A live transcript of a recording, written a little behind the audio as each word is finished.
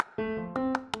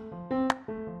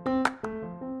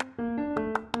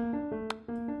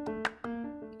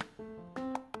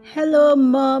Hello,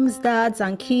 moms, dads,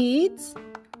 and kids.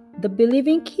 The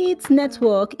Believing Kids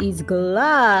Network is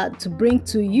glad to bring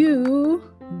to you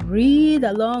Read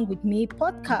Along with Me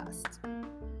podcast.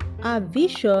 Our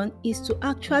vision is to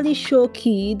actually show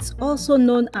kids, also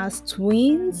known as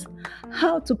twins,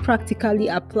 how to practically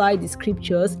apply the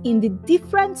scriptures in the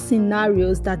different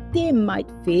scenarios that they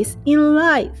might face in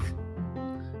life.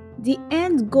 The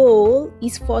end goal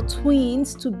is for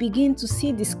twins to begin to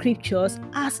see the scriptures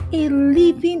as a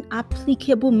living,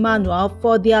 applicable manual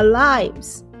for their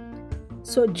lives.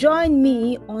 So join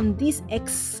me on this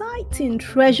exciting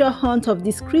treasure hunt of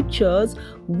the scriptures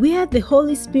where the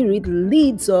Holy Spirit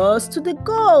leads us to the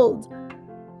gold.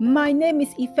 My name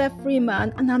is Ife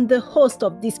Freeman and I'm the host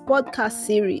of this podcast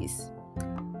series.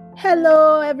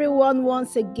 Hello everyone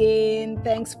once again.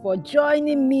 Thanks for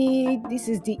joining me. This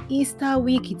is the Easter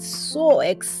week. It's so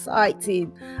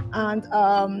exciting. And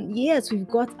yes, we've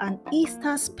got an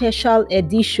Easter special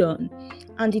edition.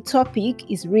 And the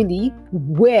topic is really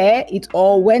where it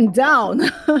all went down.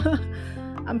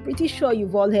 I'm pretty sure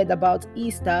you've all heard about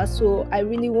Easter, so I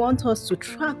really want us to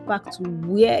track back to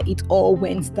where it all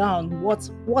went down.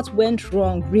 What went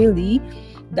wrong really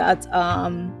that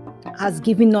has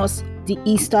given us the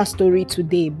Easter story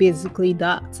today, basically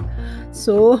that.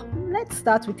 So let's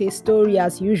start with a story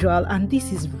as usual, and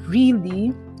this is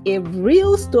really a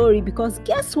real story because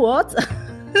guess what?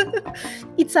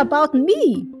 It's about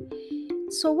me.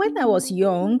 So when I was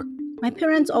young, my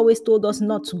parents always told us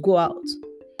not to go out.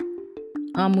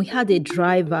 We had a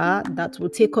driver that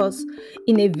would take us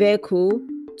in a vehicle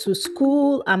to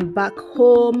school and back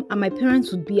home, and my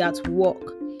parents would be at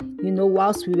work,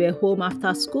 whilst we were home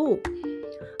after school.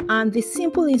 And the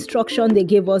simple instruction they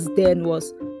gave us then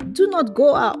was, do not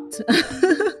go out.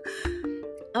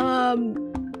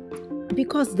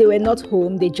 Because they were not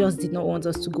home, they just did not want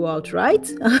us to go out, right?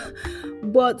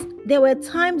 But there were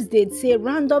times they'd say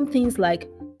random things like,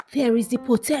 there is the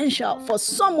potential for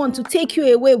someone to take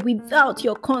you away without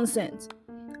your consent.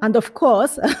 And of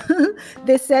course,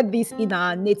 they said this in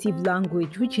our native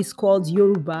language, which is called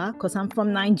Yoruba, because I'm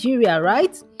from Nigeria,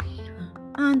 right?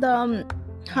 And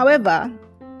however,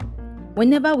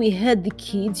 whenever we heard the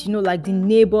kids, like the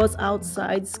neighbors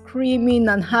outside screaming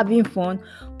and having fun,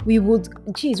 we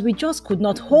just could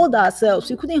not hold ourselves.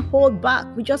 We couldn't hold back.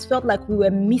 We just felt like we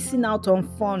were missing out on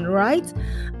fun, right?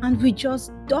 And we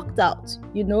just ducked out,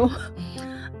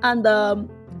 And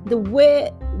the way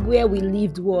where we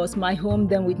lived was my home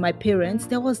then with my parents.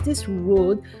 There was this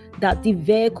road that the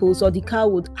vehicles or the car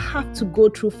would have to go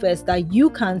through first that you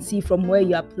can see from where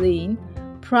you are playing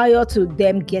prior to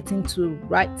them getting to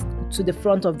the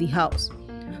front of the house.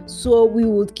 So we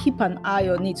would keep an eye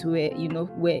on it where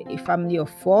a family of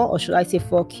 4, or should I say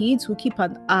 4 kids, would keep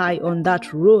an eye on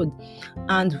that road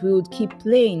and we would keep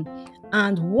playing.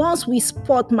 And once we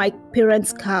spot my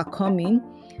parents' car coming,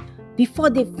 before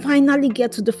they finally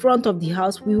get to the front of the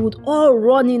house, we would all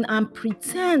run in and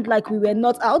pretend like we were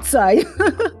not outside.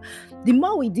 The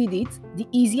more we did it, the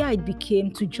easier it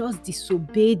became to just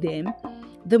disobey them.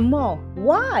 The more.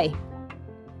 Why?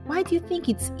 Why do you think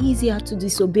it's easier to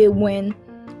disobey when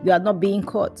you are not being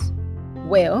caught?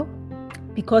 Well,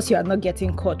 because you are not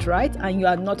getting caught, right? And you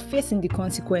are not facing the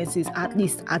consequences, at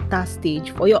least at that stage,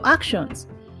 for your actions.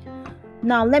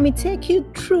 Now, let me take you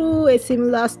through a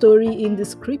similar story in the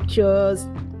scriptures.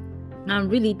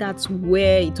 And really, that's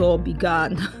where it all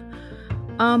began.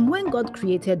 When God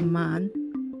created man,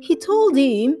 he told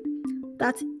him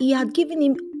that he had given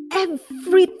him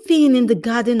everything in the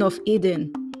Garden of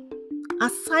Eden,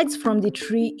 aside from the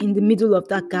tree in the middle of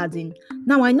that garden.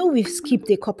 Now, I know we've skipped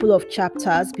a couple of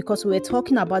chapters because we were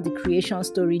talking about the creation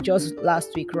story just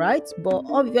last week, right? But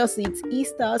obviously it's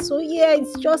Easter, so yeah,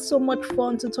 it's just so much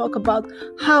fun to talk about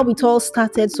how it all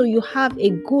started, so you have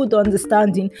a good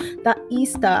understanding that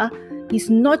Easter is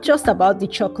not just about the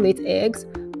chocolate eggs,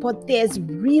 but there's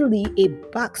really a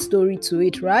backstory to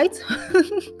it, right?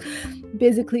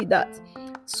 Basically that.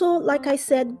 So, like I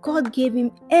said, God gave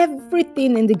him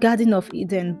everything in the Garden of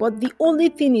Eden, but the only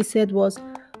thing he said was,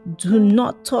 do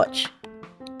not touch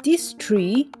this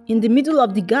tree in the middle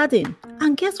of the garden.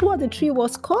 And guess what the tree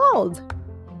was called?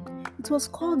 It was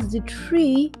called the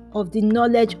tree of the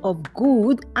knowledge of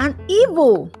good and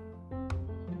evil.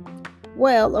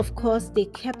 Well, of course, they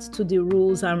kept to the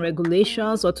rules and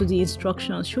regulations, or to the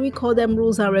instructions. Should we call them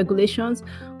rules and regulations?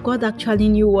 God actually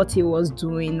knew what he was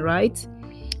doing, right?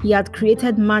 He had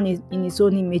created man in his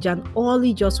own image, and all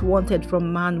he just wanted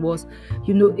from man was,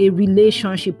 a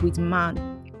relationship with man,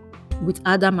 with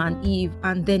Adam and Eve.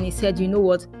 And then he said,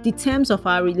 the terms of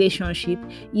our relationship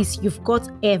is you've got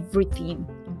everything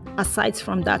aside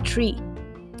from that tree.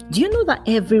 Do you know that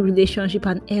every relationship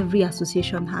and every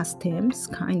association has terms,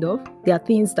 kind of? There are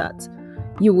things that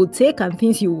you would take and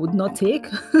things you would not take.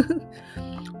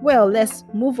 Well, let's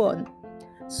move on.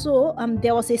 So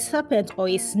there was a serpent or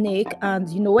a snake, and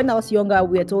when I was younger,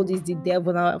 we were told it's the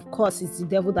devil. Now, of course, it's the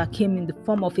devil that came in the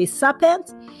form of a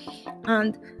serpent.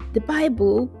 And the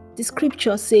Bible, the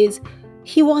scripture says,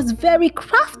 he was very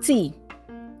crafty.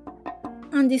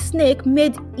 And the snake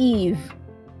made Eve,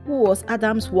 who was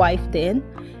Adam's wife then,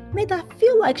 made her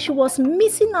feel like she was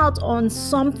missing out on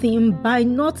something by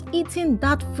not eating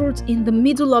that fruit in the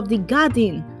middle of the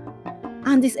garden.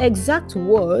 And his exact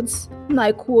words, and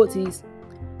I quote, is,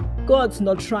 God is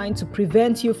just trying to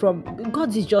prevent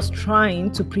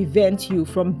you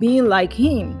from being like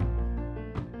him.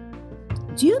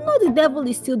 Do you know the devil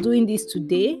is still doing this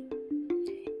today?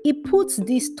 He puts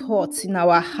these thoughts in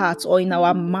our hearts or in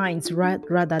our minds,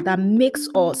 rather, that makes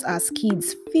us as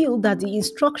kids feel that the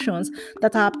instructions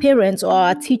that our parents or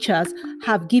our teachers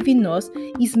have given us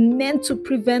is meant to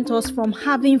prevent us from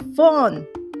having fun.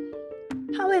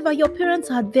 However, your parents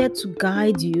are there to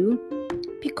guide you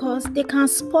because they can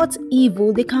spot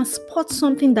evil, they can spot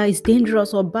something that is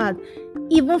dangerous or bad,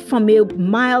 even from a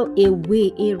mile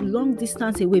away, a long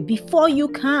distance away, before you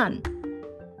can.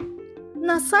 And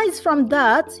aside from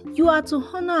that, you are to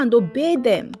honor and obey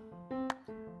them.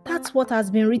 That's what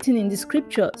has been written in the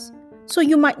scriptures. So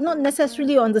you might not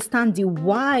necessarily understand the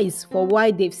whys for why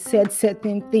they've said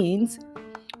certain things,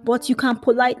 but you can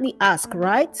politely ask,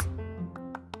 right?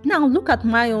 Now look at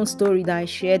my own story that I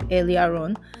shared earlier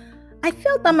on. I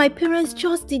felt that my parents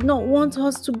just did not want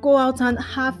us to go out and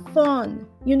have fun.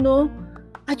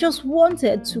 I just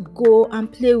wanted to go and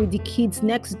play with the kids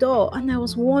next door. And I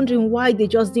was wondering why they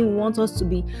just didn't want us to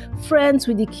be friends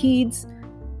with the kids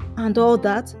and all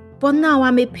that. But now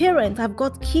I'm a parent, I've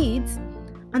got kids,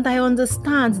 and I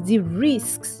understand the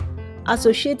risks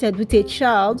associated with a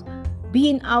child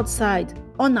being outside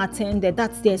unattended,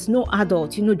 that there's no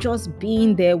adult, just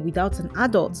being there without an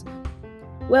adult.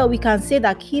 Well, we can say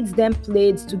that kids then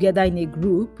played together in a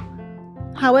group.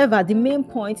 However, the main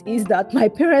point is that my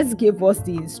parents gave us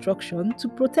the instruction to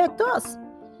protect us.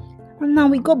 And now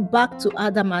we go back to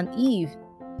Adam and Eve.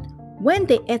 When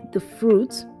they ate the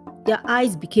fruit, their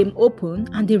eyes became open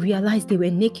and they realized they were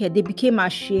naked. They became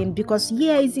ashamed because,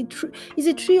 is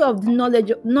a tree of the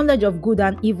knowledge of good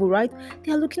and evil, right?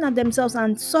 They are looking at themselves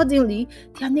and suddenly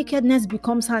their nakedness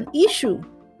becomes an issue,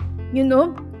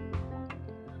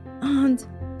 And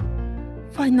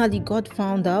finally, God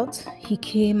found out. He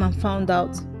came and found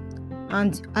out.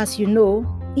 And as you know,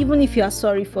 even if you are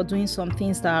sorry for doing some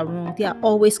things that are wrong, there are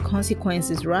always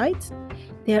consequences, right?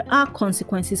 There are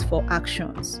consequences for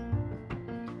actions.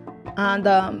 And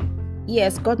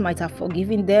yes, God might have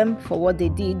forgiven them for what they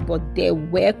did, but there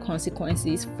were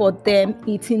consequences for them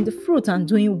eating the fruit and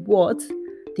doing what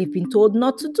they've been told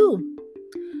not to do.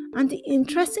 And the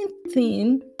interesting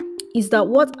thing is that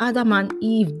what Adam and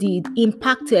Eve did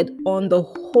impacted on the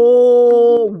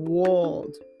whole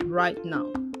world right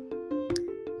now.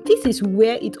 This is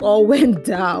where it all went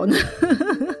down.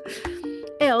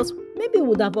 Else, maybe we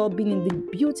would have all been in the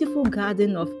beautiful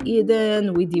Garden of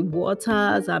Eden with the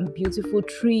waters and beautiful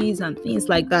trees and things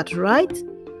like that, right?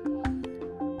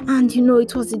 And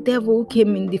it was the devil who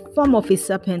came in the form of a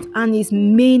serpent, and his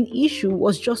main issue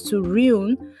was just to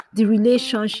ruin the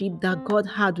relationship that God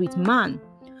had with man.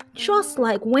 Just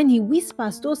like when he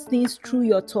whispers those things through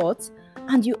your thoughts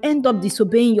and you end up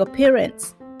disobeying your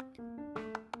parents.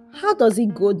 How does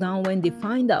it go down when they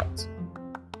find out?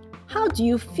 How do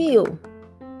you feel?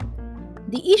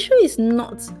 The issue is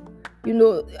not,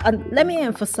 and let me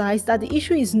emphasize that the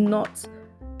issue is not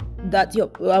that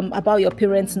about your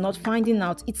parents not finding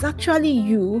out. It's actually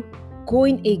you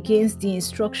going against the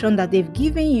instruction that they've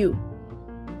given you.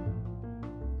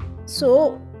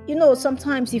 So,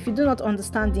 sometimes if you do not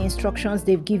understand the instructions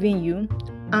they've given you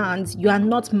and you are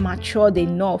not matured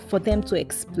enough for them to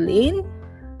explain,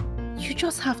 you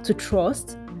just have to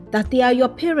trust that they are your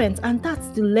parents. And that's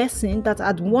the lesson that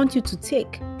I'd want you to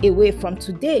take away from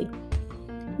today,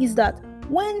 is that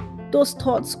when those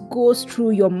thoughts goes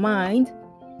through your mind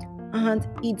and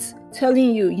it's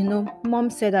telling you, mom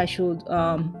said I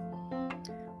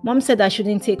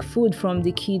shouldn't take food from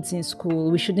the kids in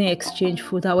school. We shouldn't exchange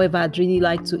food. However, I'd really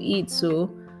like to eat, so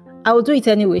I will do it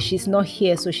anyway. She's not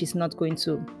here, so she's not going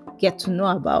to get to know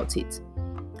about it.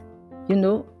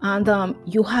 And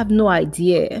you have no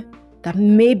idea that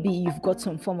maybe you've got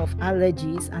some form of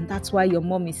allergies, and that's why your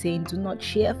mom is saying do not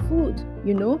share food.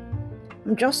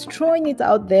 I'm just throwing it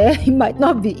out there. It might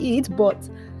not be it, but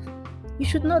you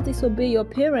should not disobey your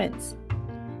parents.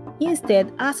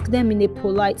 Instead, ask them in a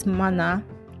polite manner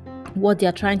what they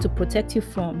are trying to protect you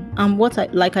from. And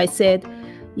like I said,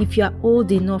 if you are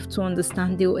old enough to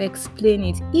understand, they will explain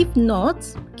it. If not,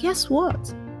 guess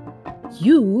what?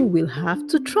 You will have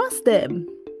to trust them.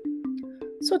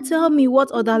 So tell me, what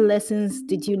other lessons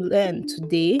did you learn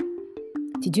today?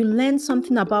 Did you learn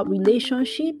something about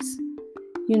relationships?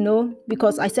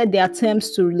 Because I said there are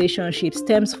terms to relationships,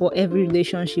 terms for every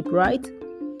relationship, right?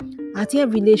 Are there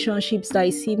relationships that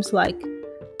it seems like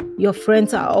your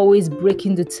friends are always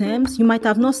breaking the terms? You might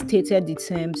have not stated the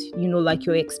terms, like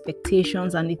your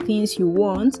expectations and the things you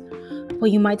want,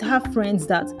 but you might have friends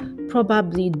that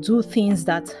probably do things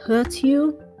that hurt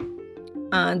you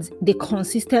and they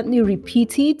consistently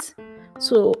repeat it.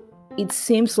 So it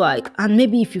seems like, and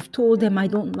maybe if you've told them, I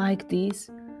don't like this,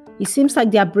 it seems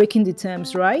like they are breaking the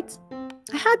terms, right?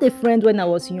 I had a friend when I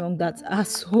was young that her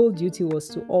sole duty was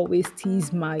to always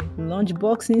tease my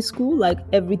lunchbox in school, like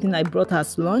everything I brought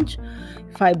as lunch.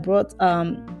 If I brought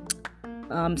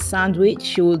sandwich,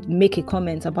 she would make a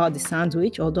comment about the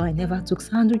sandwich, although I never took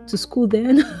sandwich to school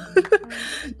then.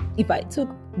 If I took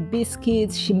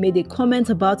biscuits, she made a comment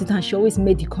about it, and she always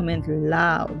made the comment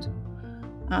loud.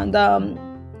 And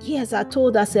yes, I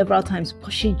told her several times,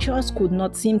 but she just could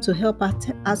not seem to help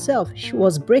herself. She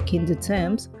was breaking the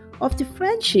terms of the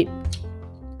friendship.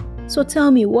 So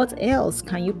tell me, what else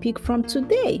can you pick from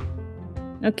today?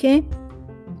 Okay?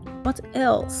 What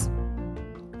else?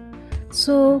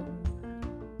 So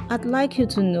I'd like you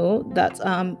to know that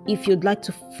if you'd like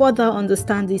to further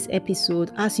understand this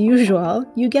episode, as usual,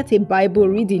 you get a Bible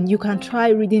reading. You can try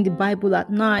reading the Bible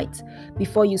at night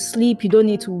before you sleep. You don't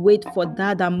need to wait for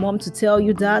dad and mom to tell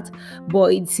you that,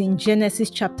 but it's in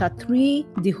Genesis chapter 3,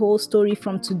 the whole story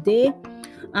from today.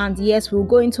 And yes, we'll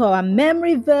go into our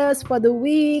memory verse for the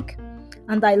week.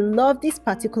 And I love this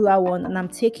particular one, and I'm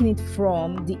taking it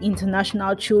from the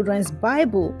International Children's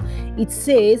Bible. It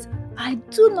says, I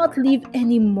do not live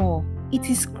anymore. It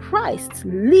is Christ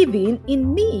living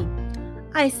in me.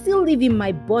 I still live in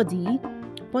my body,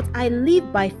 but I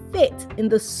live by faith in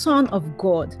the Son of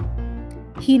God.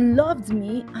 He loved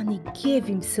me and he gave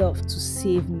himself to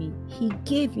save me. He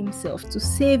gave himself to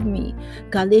save me.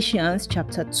 Galatians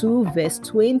chapter 2 verse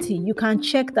 20. You can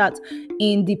check that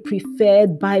in the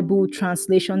preferred Bible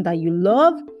translation that you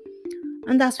love.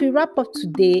 And as we wrap up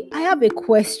today, I have a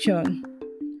question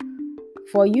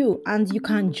for you, and you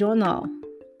can journal.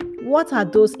 What are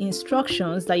those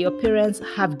instructions that your parents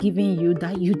have given you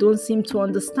that you don't seem to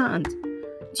understand?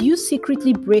 Do you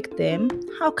secretly break them?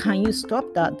 How can you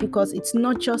stop that? Because it's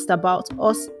not just about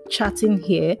us chatting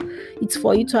here. It's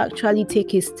for you to actually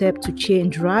take a step to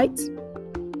change, right?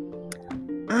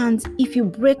 And if you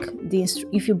break the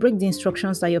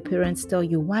instructions that your parents tell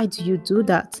you, why do you do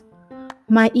that?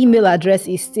 My email address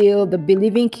is still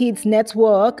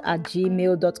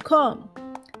thebelievingkidsnetwork@gmail.com.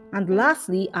 And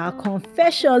lastly, our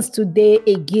confessions today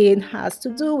again has to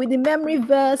do with the memory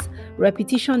verse.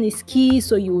 Repetition is key,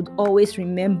 so you would always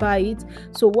remember it.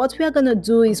 So what we are going to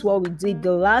do is what we did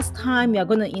the last time. We are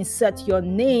going to insert your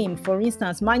name. For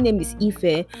instance, my name is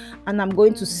Ife, and I'm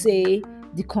going to say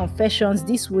the confessions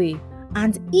this way.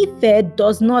 And Ife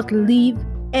does not live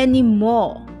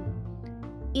anymore.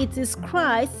 It is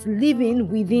Christ living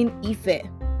within Ife,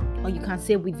 or you can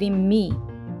say within me.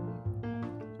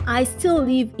 I still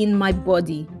live in my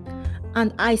body,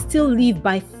 and I still live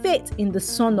by faith in the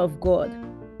Son of God.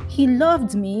 He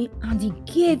loved me and he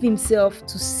gave himself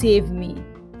to save me.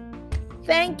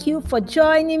 Thank you for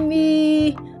joining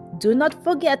me. Do not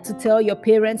forget to tell your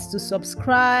parents to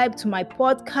subscribe to my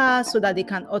podcast so that they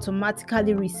can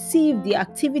automatically receive the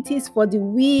activities for the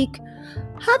week.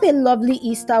 Have a lovely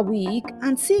Easter week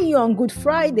and see you on Good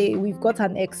Friday. We've got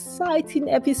an exciting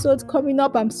episode coming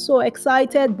up. I'm so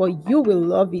excited, but you will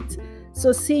love it.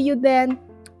 So see you then.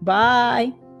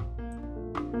 Bye.